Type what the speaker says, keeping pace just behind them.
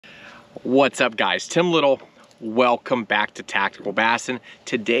What's up, guys? Tim Little. Welcome back to Tactical Bassin.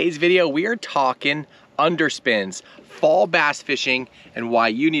 Today's video, we are talking underspins, fall bass fishing, and why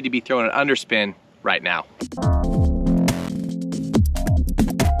you need to be throwing an underspin right now.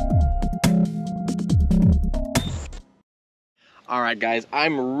 All right, guys,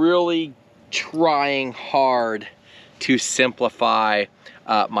 I'm really trying hard to simplify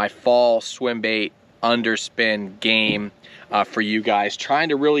my fall swim bait underspin game for you guys, trying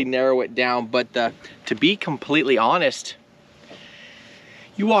to really narrow it down. But to be completely honest,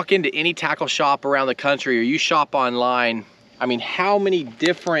 you walk into any tackle shop around the country or you shop online, I mean, how many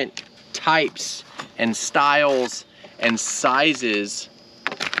different types and styles and sizes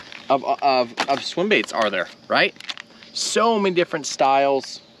of swim baits are there, right? So many different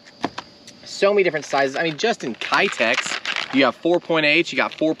styles, so many different sizes. I mean, just in Kitex, you have 4.8s, you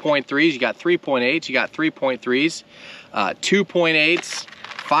got 4.3s, you got 3.8s, you got 3.3s, 2.8s,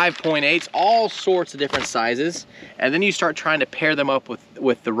 5.8s, all sorts of different sizes. And then you start trying to pair them up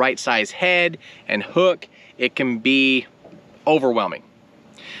with the right size head and hook. It can be overwhelming.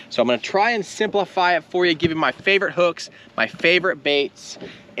 So I'm gonna try and simplify it for you, give you my favorite hooks, my favorite baits,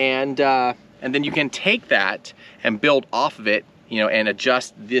 and then you can take that and build off of it, you know, and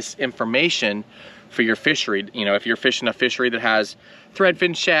adjust this information for your fishery. You know, if you're fishing a fishery that has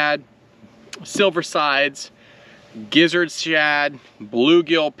threadfin shad, silver sides, gizzard shad,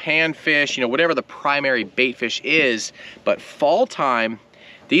 bluegill, panfish, you know, whatever the primary bait fish is. But fall time,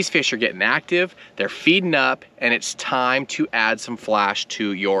 these fish are getting active, they're feeding up, and it's time to add some flash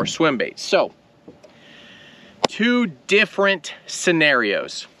to your swim bait. So, two different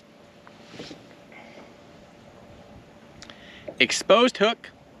scenarios. Exposed hook,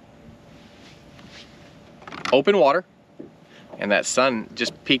 open water, and that sun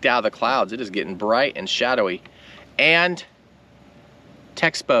just peeked out of the clouds. It is getting bright and shadowy. And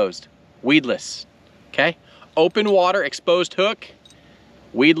Texposed, weedless, okay? Open water, exposed hook,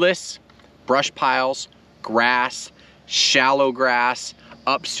 weedless, brush piles, grass, shallow grass,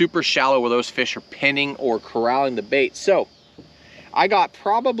 up super shallow where those fish are pinning or corralling the bait. So I got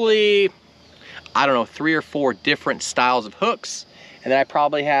probably, I don't know, 3 or 4 different styles of hooks. And then I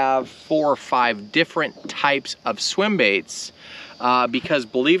probably have 4 or 5 different types of swim baits, because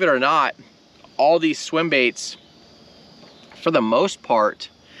believe it or not, all these swim baits, for the most part,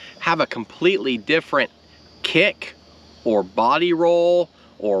 have a completely different kick or body roll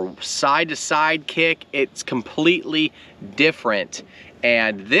or side to side kick. It's completely different.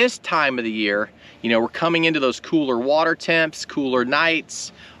 And this time of the year, you know, we're coming into those cooler water temps, cooler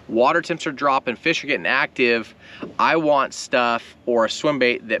nights, water temps are dropping, fish are getting active. I want stuff or a swim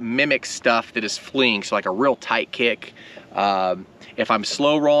bait that mimics stuff that is fleeing, so like a real tight kick. If I'm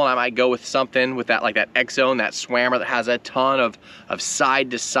slow rolling, I might go with something with that, like that X-Zone, that swammer that has a ton of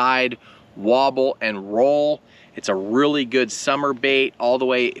side to side wobble and roll. It's a really good summer bait all the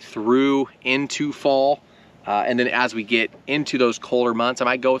way through into fall. And then as we get into those colder months, I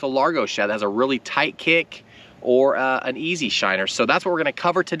might go with a Largo shad that has a really tight kick, or an easy shiner. So that's what we're gonna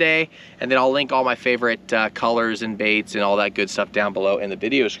cover today. And then I'll link all my favorite colors and baits and all that good stuff down below in the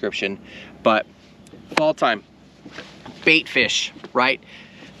video description. But fall time, bait fish, right?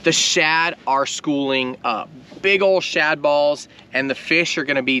 The shad are schooling up. Big old shad balls, and the fish are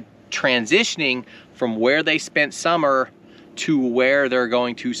gonna be transitioning from where they spent summer to where they're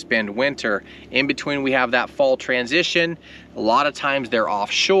going to spend winter. In between, we have that fall transition. A lot of times they're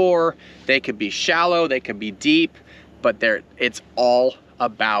offshore. They could be shallow, they could be deep, but it's all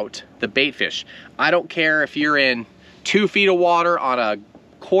about the bait fish. I don't care if you're in 2 feet of water on a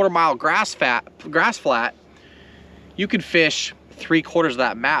 1/4 mile grass flat, you could fish 3/4 of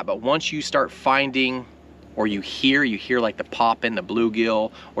that map. But once you start finding, or you hear like the popping, the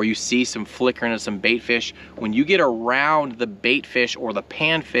bluegill, or you see some flickering of some bait fish, when you get around the bait fish or the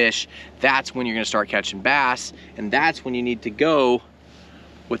panfish, that's when you're gonna start catching bass, and that's when you need to go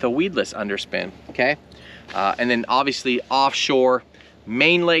with a weedless underspin, okay? And then obviously offshore,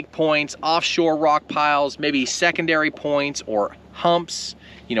 main lake points, offshore rock piles, maybe secondary points or humps,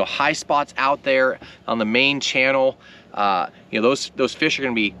 you know, high spots out there on the main channel. You know, those fish are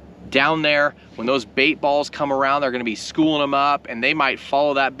gonna be down there. When those bait balls come around, they're gonna be schooling them up, and they might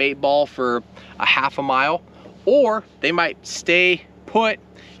follow that bait ball for a 1/2 mile, or they might stay put,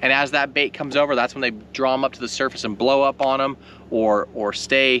 and as that bait comes over, that's when they draw them up to the surface and blow up on them, or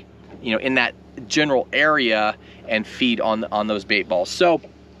stay, you know, in that general area and feed on those bait balls. So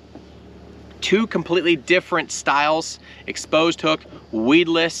 2 completely different styles, exposed hook,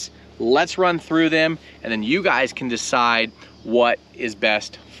 weedless. Let's run through them, and then you guys can decide what is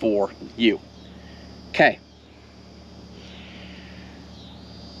best for you. Okay.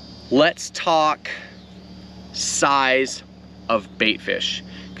 let's talk size of bait fish,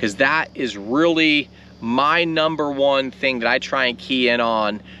 because that is really my number one thing that I try and key in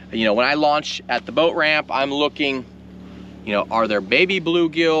on. You know, when I launch at the boat ramp, I'm looking, you know, are there baby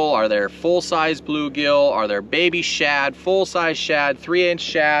bluegill? Are there full-size bluegill? Are there baby shad, full-size shad, 3-inch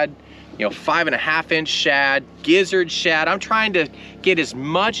shad, you know, 5.5-inch shad, gizzard shad? I'm trying to get as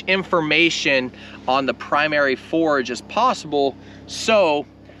much information on the primary forage as possible so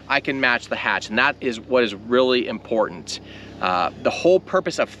I can match the hatch, and that is what is really important. The whole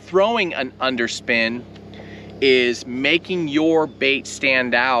purpose of throwing an underspin is making your bait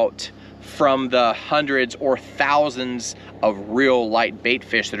stand out from the hundreds or thousands of real light bait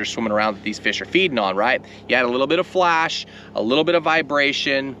fish that are swimming around that these fish are feeding on, right? You add a little bit of flash, a little bit of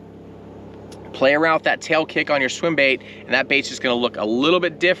vibration, play around with that tail kick on your swim bait, and that bait's just gonna look a little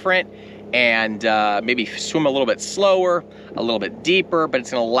bit different and maybe swim a little bit slower, a little bit deeper, but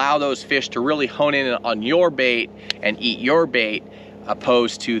it's gonna allow those fish to really hone in on your bait and eat your bait,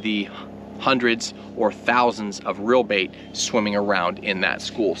 opposed to the hundreds or thousands of real bait swimming around in that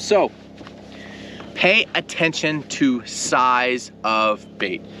school. So pay attention to size of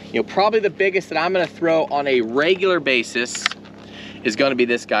bait. You know, probably the biggest that I'm gonna throw on a regular basis is gonna be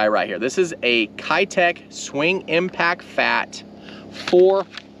this guy right here. This is a Kitech Swing Impact Fat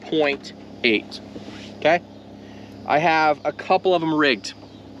 4.8, okay? I have a couple of them rigged.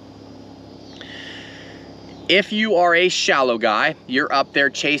 If you are a shallow guy, you're up there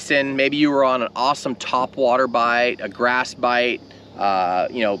chasing, maybe you were on an awesome top water bite, a grass bite,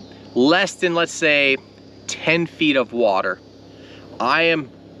 you know, less than, let's say, 10 feet of water, I am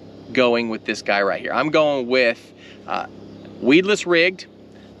going with this guy right here. I'm going with weedless rigged.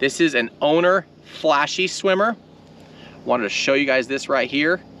 This is an owner flashy swimmer. Wanted to show you guys this right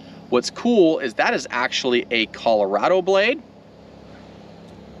here. What's cool is that is actually a Colorado blade.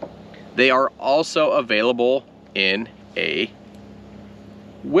 They are also available in a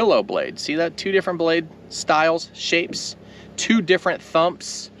willow blade. See that? Two different blade styles, shapes, two different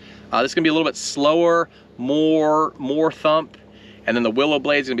thumps. This is gonna be a little bit slower, more thump, and then the willow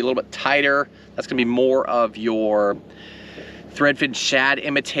blade is gonna be a little bit tighter. That's gonna be more of your threadfin shad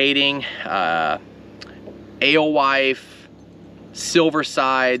imitating, alewife, silver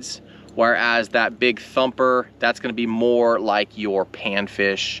sides, whereas that big thumper, that's gonna be more like your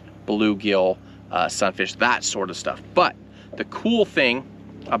panfish, bluegill, sunfish, that sort of stuff. But the cool thing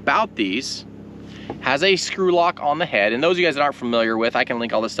about these, has a screw lock on the head, and those of you guys that aren't familiar with, I can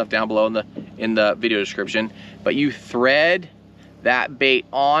link all this stuff down below in the video description, but you thread that bait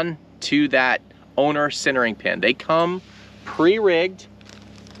on to that owner centering pin. They come pre-rigged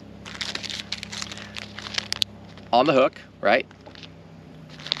on the hook, right?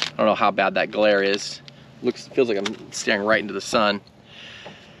 I don't know how bad that glare is. Feels like I'm staring right into the sun.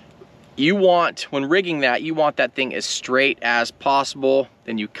 You want, when rigging that, you want that thing as straight as possible.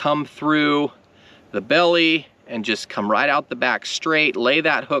 Then you come through the belly and just come right out the back straight, lay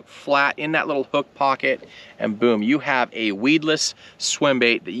that hook flat in that little hook pocket, and boom, you have a weedless swim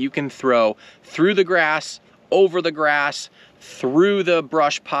bait that you can throw through the grass, over the grass, through the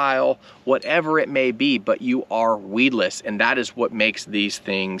brush pile, whatever it may be, but you are weedless, and that is what makes these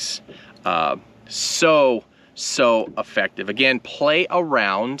things so effective. Again, play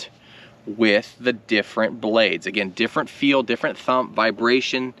around with the different blades. Again, different feel, different thump,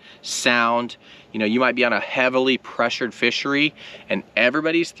 vibration, sound. You know, you might be on a heavily pressured fishery and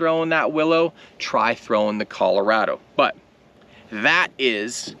everybody's throwing that willow. Try throwing the Colorado. But that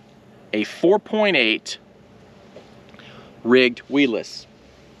is a 4.8 rigged weedless,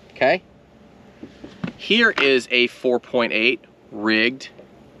 okay? Here is a 4.8 rigged.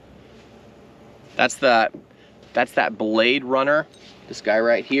 That's that blade runner, this guy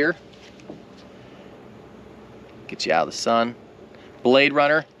right here. Get you out of the sun. Blade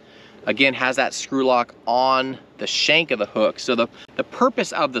runner, again, has that screw lock on the shank of the hook. So the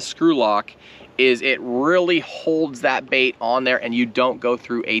purpose of the screw lock is it really holds that bait on there and you don't go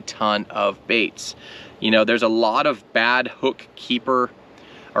through a ton of baits. You know, there's a lot of bad hook keeper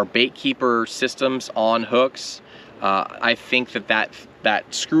or bait keeper systems on hooks. I think that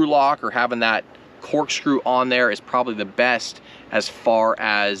screw lock or having that corkscrew on there is probably the best as far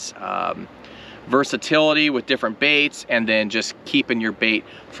as versatility with different baits, and then just keeping your bait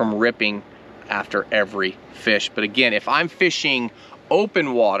from ripping after every fish. But again, if I'm fishing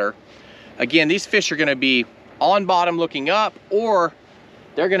open water, again, these fish are gonna be on bottom looking up, or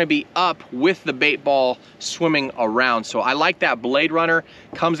they're gonna be up with the bait ball swimming around. So I like that blade runner.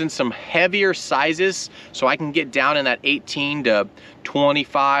 Comes in some heavier sizes, so I can get down in that 18 to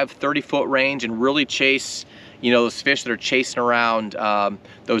 25, 30 foot range and really chase, you know, those fish that are chasing around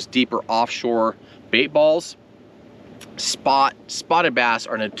those deeper offshore bait balls. Spotted bass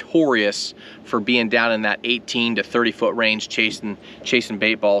are notorious for being down in that 18 to 30 foot range chasing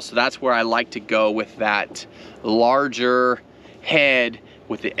bait balls. So that's where I like to go with that larger head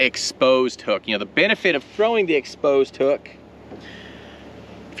with the exposed hook. You know, the benefit of throwing the exposed hook,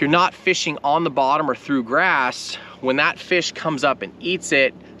 if you're not fishing on the bottom or through grass, when that fish comes up and eats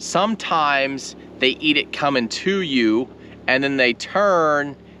it, sometimes they eat it coming to you, and then they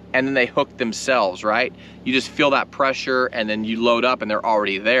turn and then they hook themselves, right? You just feel that pressure and then you load up and they're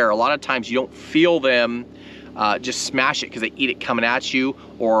already there. A lot of times you don't feel them just smash it because they eat it coming at you,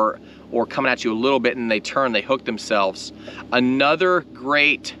 or coming at you a little bit and they turn, they hook themselves. Another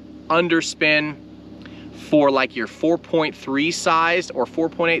great underspin for like your 4.3 sized or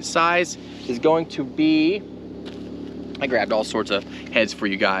 4.8 size is going to be, I grabbed all sorts of heads for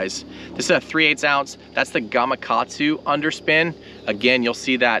you guys. This is a 3/8 ounce. That's the Gamakatsu underspin. Again, you'll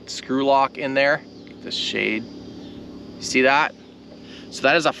see that screw lock in there. Get this shade. See that? So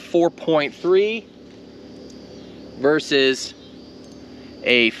that is a 4.3 versus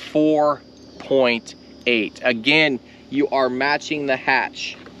a 4.8. Again, you are matching the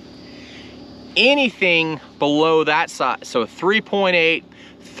hatch. Anything below that size, so 3.8,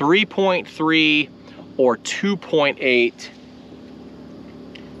 3.3, or 2.8,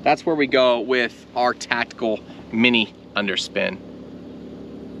 that's where we go with our tactical mini underspin.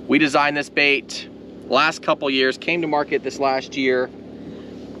 We designed this bait last couple years, came to market this last year,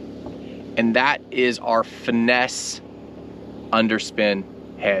 and that is our finesse underspin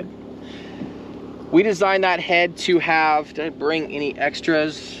head. We designed that head to have, did I bring any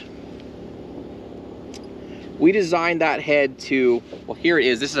extras? We designed that head to, well, here it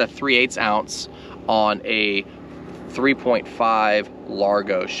is. This is a 3/8 ounce on a 3.5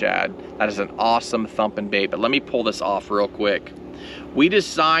 Largo shad. That is an awesome thumping bait, but let me pull this off real quick. We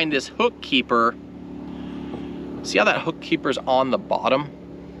designed this hook keeper. See how that hook keeper's on the bottom?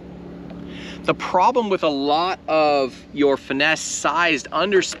 The problem with a lot of your finesse sized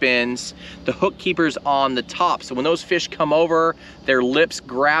underspins, the hook keeper's on the top. So when those fish come over, their lips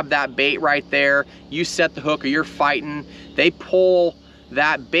grab that bait right there. You set the hook or you're fighting, they pull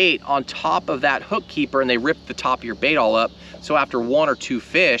that bait on top of that hook keeper and they rip the top of your bait all up. So after 1 or 2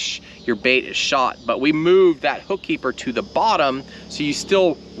 fish, your bait is shot. But we moved that hook keeper to the bottom, so you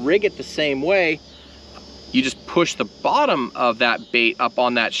still rig it the same way. You just push the bottom of that bait up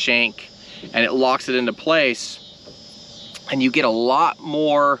on that shank and it locks it into place, and you get a lot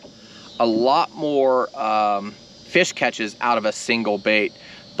more fish catches out of a single bait.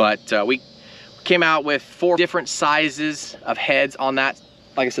 But we came out with 4 different sizes of heads on that.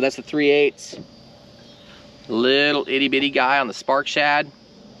 Like I said, that's the 3/8. Little itty bitty guy on the spark shad.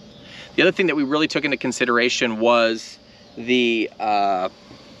 The other thing that we really took into consideration was the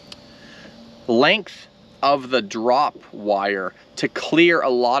length of the drop wire to clear a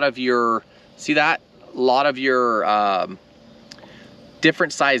lot of your, see that? A lot of your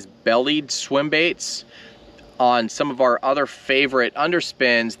different size bellied swim baits. On some of our other favorite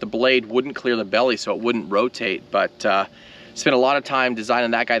underspins, the blade wouldn't clear the belly, so it wouldn't rotate. But spent a lot of time designing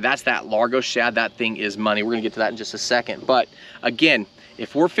that guy. That's that Largo shad. That thing is money. We're gonna get to that in just a second. But again,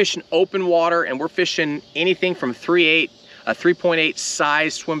 if we're fishing open water and we're fishing anything from 3.8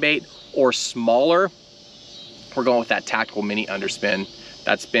 size swim bait or smaller, we're going with that tactical mini underspin.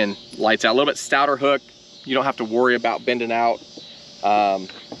 That's been lights out. A little bit stouter hook. You don't have to worry about bending out.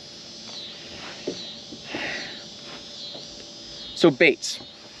 So baits.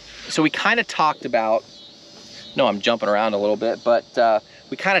 So we kind of talked about, no, I'm jumping around a little bit, but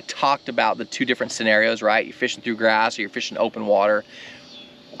we kind of talked about the 2 different scenarios, right? You're fishing through grass or you're fishing open water.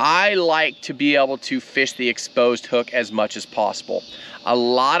 I like to be able to fish the exposed hook as much as possible. A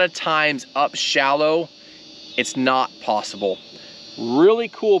lot of times up shallow, it's not possible. Really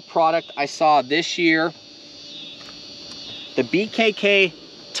cool product I saw this year, the BKK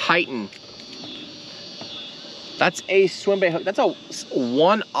Titan. That's a swim bait hook. That's a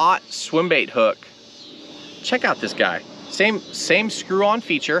 1/0 swim bait hook. Check out this guy. Same screw-on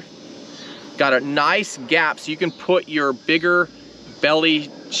feature. Got a nice gap so you can put your bigger belly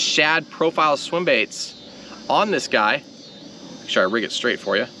shad profile swim baits on this guy. Make sure I rig it straight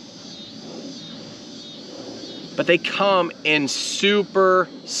for you. But they come in super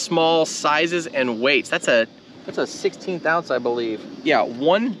small sizes and weights. That's a 16th ounce, I believe. Yeah,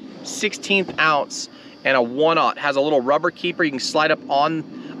 1/16 ounce and a 1/0. Has a little rubber keeper you can slide up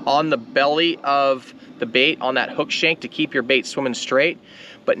on the belly of the bait on that hook shank to keep your bait swimming straight.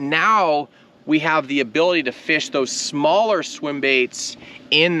 But now we have the ability to fish those smaller swim baits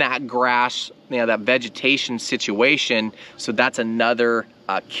in that grass, you know, that vegetation situation. So that's another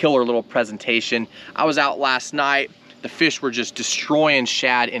killer little presentation. I was out last night. The fish were just destroying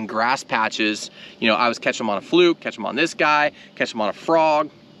shad in grass patches. You know, I was catching them on a fluke, catch them on this guy, catch them on a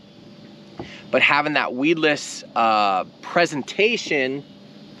frog. But having that weedless presentation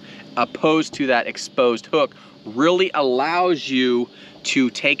opposed to that exposed hook really allows you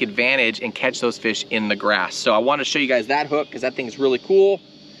to take advantage and catch those fish in the grass. So I want to show you guys that hook because that thing is really cool.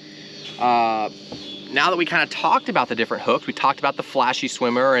 Now that we kind of talked about the different hooks, we talked about the flashy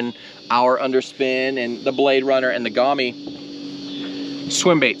swimmer and our underspin and the blade runner and the gummy,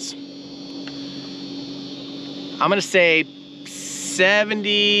 swim baits. I'm gonna say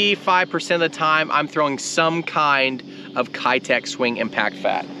 75% of the time I'm throwing some kind of Keitech swing impact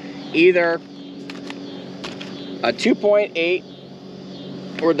fat. Either a 2.8,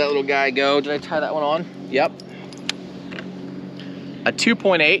 where'd that little guy go? Did I tie that one on? Yep. A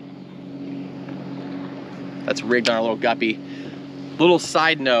 2.8. That's rigged on a little guppy. Little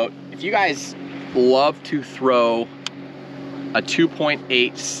side note, if you guys love to throw a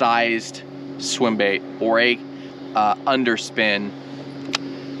 2.8 sized swim bait or a underspin,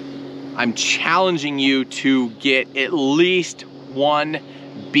 I'm challenging you to get at least one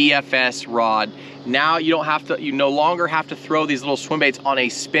BFS rod. Now you don't have to, you no longer have to throw these little swim baits on a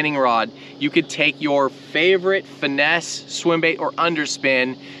spinning rod. You could take your favorite finesse swim bait or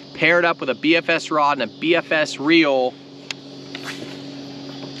underspin, pair it up with a BFS rod and a BFS reel,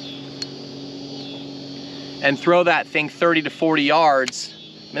 and throw that thing 30 to 40 yards. I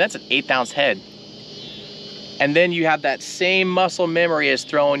mean, that's an 1/8 ounce head. And then you have that same muscle memory as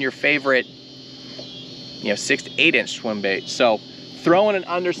throwing your favorite, you know, 6 to 8 inch swim bait. So throwing an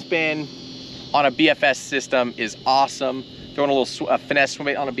underspin on a BFS system is awesome. Throwing a little finesse swim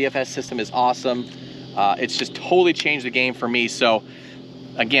bait on a BFS system is awesome. It's just totally changed the game for me. So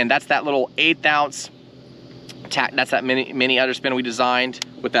again, that's that little 1/8 ounce that's that mini underspin we designed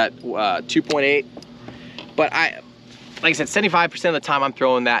with that 2.8. But like I said, 75% of the time I'm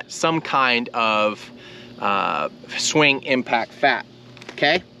throwing that some kind of swing impact fat.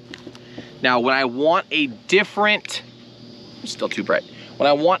 Okay. Now, when I want a different, still too bright. When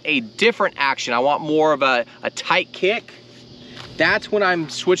I want a different action, I want more of a tight kick. That's when I'm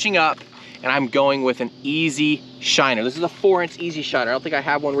switching up and I'm going with an easy shiner. This is a 4-inch easy shiner. I don't think I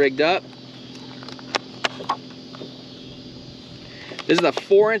have one rigged up. This is a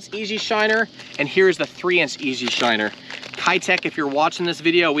 4-inch easy shiner, and here's the 3-inch easy shiner. Keitech, if you're watching this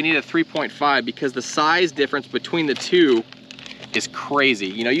video, we need a 3.5 because the size difference between the two is crazy.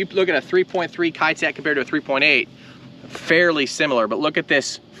 You know, you look at a 3.3 Keitech compared to a 3.8, fairly similar, but look at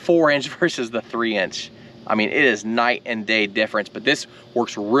this 4-inch versus the 3-inch. I mean, it is night and day difference, but this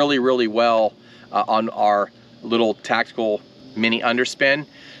works really, really well on our little tactical mini underspin.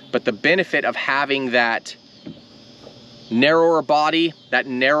 But the benefit of having that narrower body, that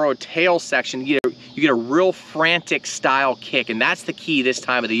narrow tail section, you get a real frantic style kick, and that's the key this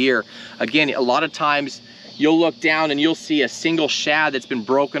time of the year. Again, a lot of times you'll look down and you'll see a single shad that's been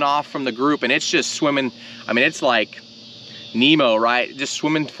broken off from the group, and it's just swimming. I mean, it's like Nemo, right? Just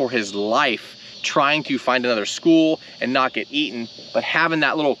swimming for his life, trying to find another school and not get eaten. But having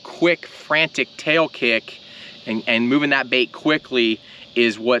that little quick, frantic tail kick and moving that bait quickly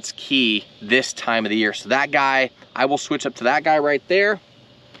is what's key this time of the year. So that guy, I will switch up to that guy right there.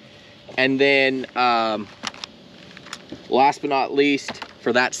 And then last but not least,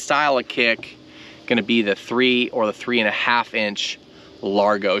 for that style of kick, gonna be the 3 or the 3.5 inch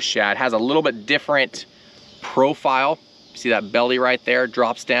Largo shad. Has a little bit different profile. See that belly right there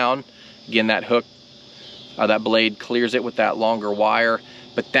drops down. Again, that hook, that blade clears it with that longer wire.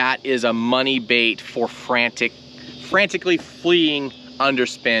 But that is a money bait for frantically fleeing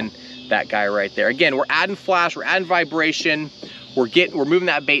underspin, that guy right there. Again, we're adding flash, we're adding vibration, we're moving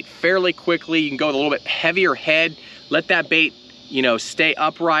that bait fairly quickly. You can go with a little bit heavier head, let that bait, you know, stay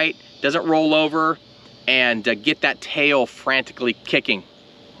upright, doesn't roll over, and get that tail frantically kicking.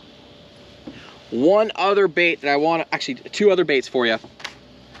 One other bait that I want to, actually 2 other baits for you.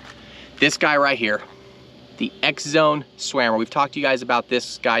 This guy right here, the X-Zone Swammer. We've talked to you guys about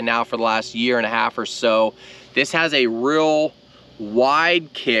this guy now for the last 1.5 years or so. This has a real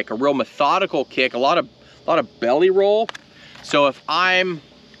wide kick, a real methodical kick, a lot of belly roll. So if I'm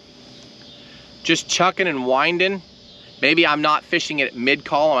just chucking and winding, maybe I'm not fishing it at mid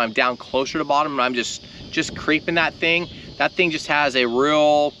column, I'm down closer to bottom and I'm just creeping that thing just has a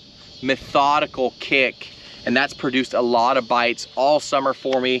real methodical kick, and that's produced a lot of bites all summer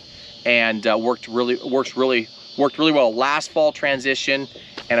for me, and worked really well last fall transition,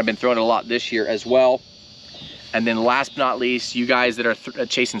 and I've been throwing it a lot this year as well. And then last but not least, you guys that are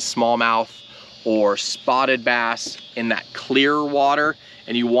chasing smallmouth or spotted bass in that clear water,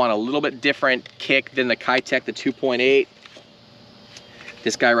 and you want a little bit different kick than the Kitech, the 2.8,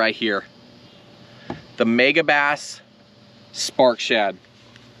 this guy right here, the Mega Bass Spark Shad.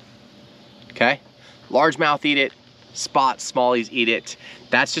 Okay, largemouth eat it, spot smallies eat it.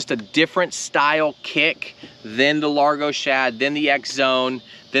 That's just a different style kick than the Largo Shad, than the X Zone,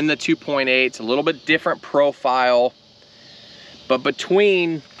 than the 2.8. It's a little bit different profile, but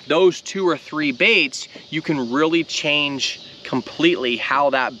between those 2 or 3 baits, you can really change completely how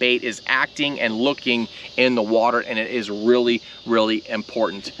that bait is acting and looking in the water, and it is really, really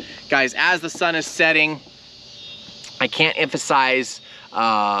important. Guys, as the sun is setting, I can't emphasize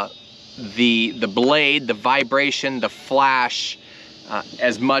the blade, the vibration, the flash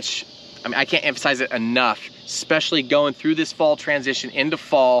as much. I mean, I can't emphasize it enough, especially going through this fall transition into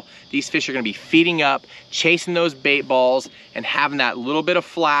fall. These fish are gonna be feeding up, chasing those bait balls, and having that little bit of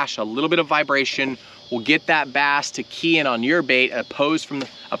flash, a little bit of vibration will get that bass to key in on your bait opposed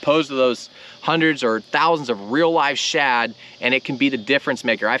to those hundreds or thousands of real live shad, and it can be the difference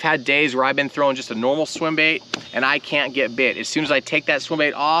maker. I've had days where I've been throwing just a normal swim bait and I can't get bit. As soon as I take that swim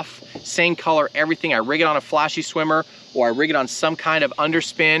bait off, same color, everything, I rig it on a flashy swimmer or I rig it on some kind of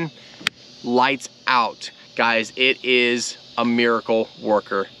underspin, lights out. Guys, it is a miracle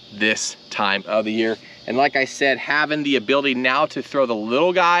worker this time of the year. And like I said, having the ability now to throw the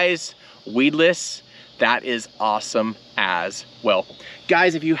little guys weedless, that is awesome as well.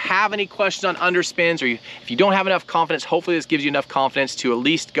 Guys, if you have any questions on underspins, or if you don't have enough confidence, hopefully this gives you enough confidence to at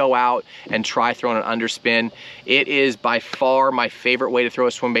least go out and try throwing an underspin. It is by far my favorite way to throw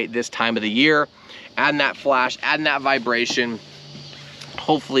a swim bait this time of the year. Adding that flash, adding that vibration.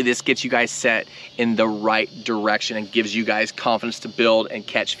 Hopefully this gets you guys set in the right direction and gives you guys confidence to build and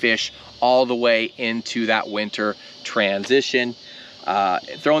catch fish all the way into that winter transition.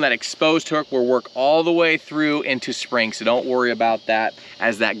 Throwing that exposed hook will work all the way through into spring, so don't worry about that.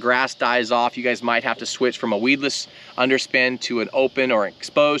 As that grass dies off, you guys might have to switch from a weedless underspin to an open or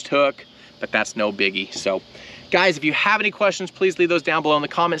exposed hook, but that's no biggie. So guys, if you have any questions, please leave those down below in the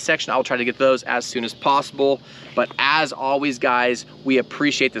comment section. I will try to get those as soon as possible. But as always, guys, we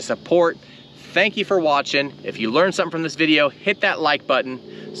appreciate the support. Thank you for watching. If you learned something from this video, hit that like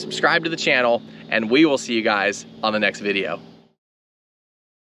button, subscribe to the channel, and we will see you guys on the next video.